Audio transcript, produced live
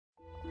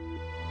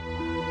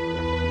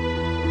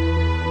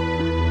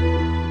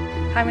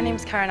Hi, my name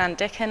is Karen-Ann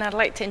Dicken. I'd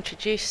like to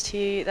introduce to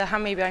you the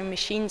Handmade by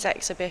Machines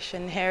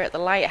exhibition here at the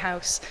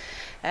Lighthouse.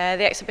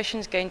 The exhibition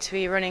is going to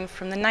be running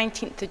from the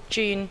 19th of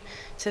June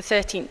to the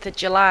 13th of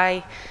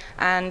July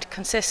and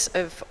consists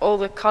of all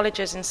the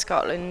colleges in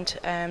Scotland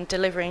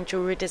delivering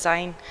jewellery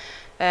design,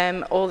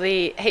 all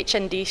the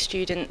HND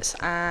students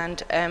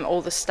and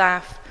all the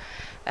staff.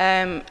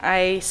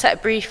 I set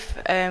a brief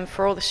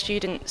for all the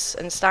students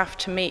and staff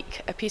to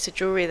make a piece of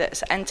jewellery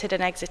that's entered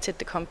and exited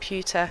the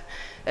computer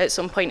at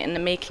some point in the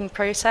making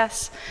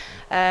process.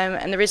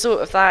 And the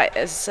result of that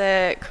has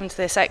come to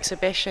this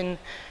exhibition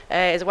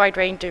is a wide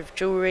range of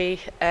jewellery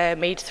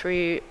made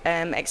through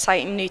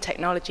exciting new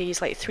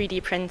technologies like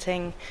 3D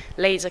printing,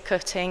 laser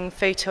cutting,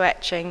 photo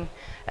etching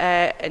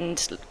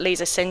and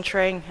laser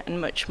sintering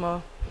and much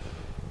more.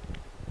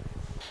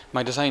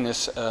 My design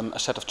is a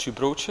set of two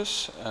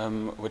brooches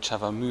which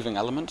have a moving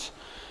element,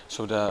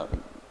 so the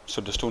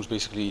stones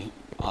basically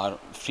are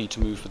free to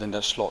move within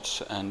their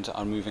slots and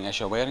are moving as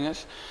you're wearing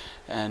it.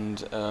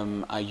 And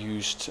I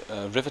used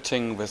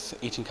riveting with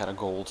 18 karat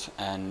gold,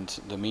 and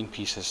the main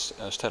piece is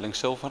sterling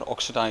silver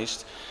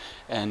oxidized,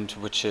 and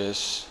which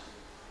is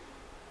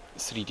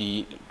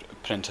 3D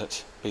printed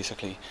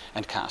basically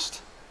and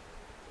cast.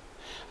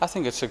 I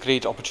think it's a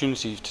great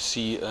opportunity to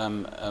see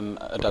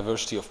a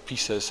diversity of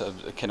pieces, a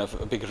kind of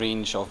a big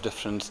range of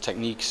different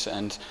techniques,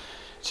 and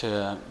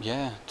to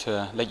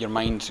let your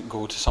mind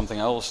go to something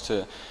else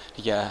to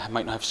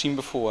might not have seen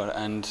before.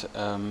 And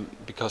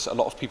because a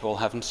lot of people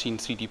haven't seen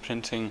 3D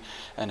printing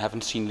and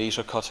haven't seen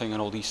laser cutting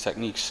and all these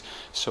techniques,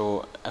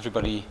 so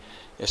everybody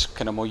is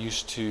kind of more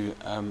used to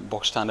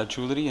box standard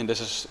jewellery, and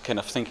this is kind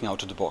of thinking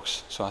out of the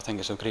box. So I think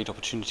it's a great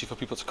opportunity for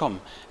people to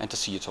come and to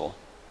see it all.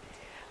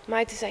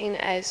 My design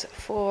is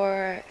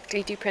for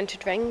 3D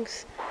printed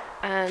rings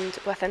and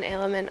with an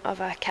element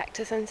of a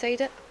cactus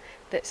inside it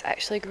that's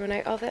actually grown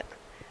out of it.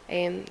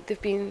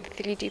 They've been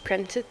 3D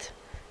printed,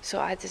 so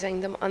I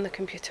designed them on the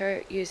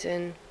computer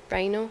using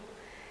Rhino,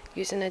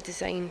 using a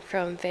design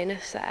from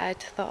Venice that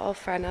I'd thought of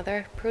for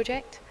another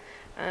project,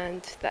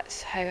 and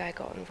that's how I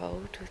got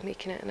involved with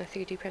making it in a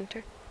 3D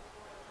printer.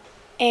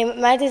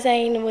 My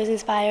design was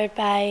inspired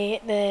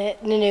by the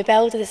new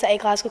build of the City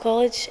of Glasgow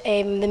College,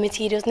 the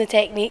materials and the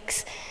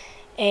techniques.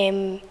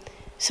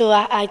 So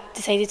I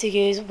decided to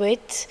use wood,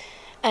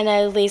 and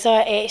I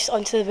laser etched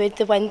onto the wood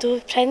the window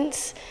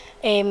prints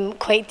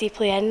quite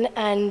deeply in,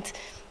 and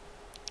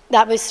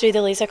that was through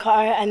the laser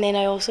cutter. And then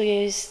I also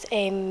used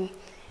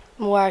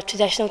more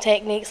traditional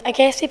techniques. I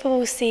guess people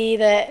will see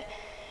that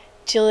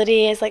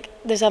jewellery is like,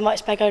 there's a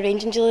much bigger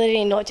range in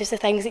jewellery and not just the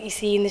things that you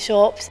see in the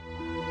shops.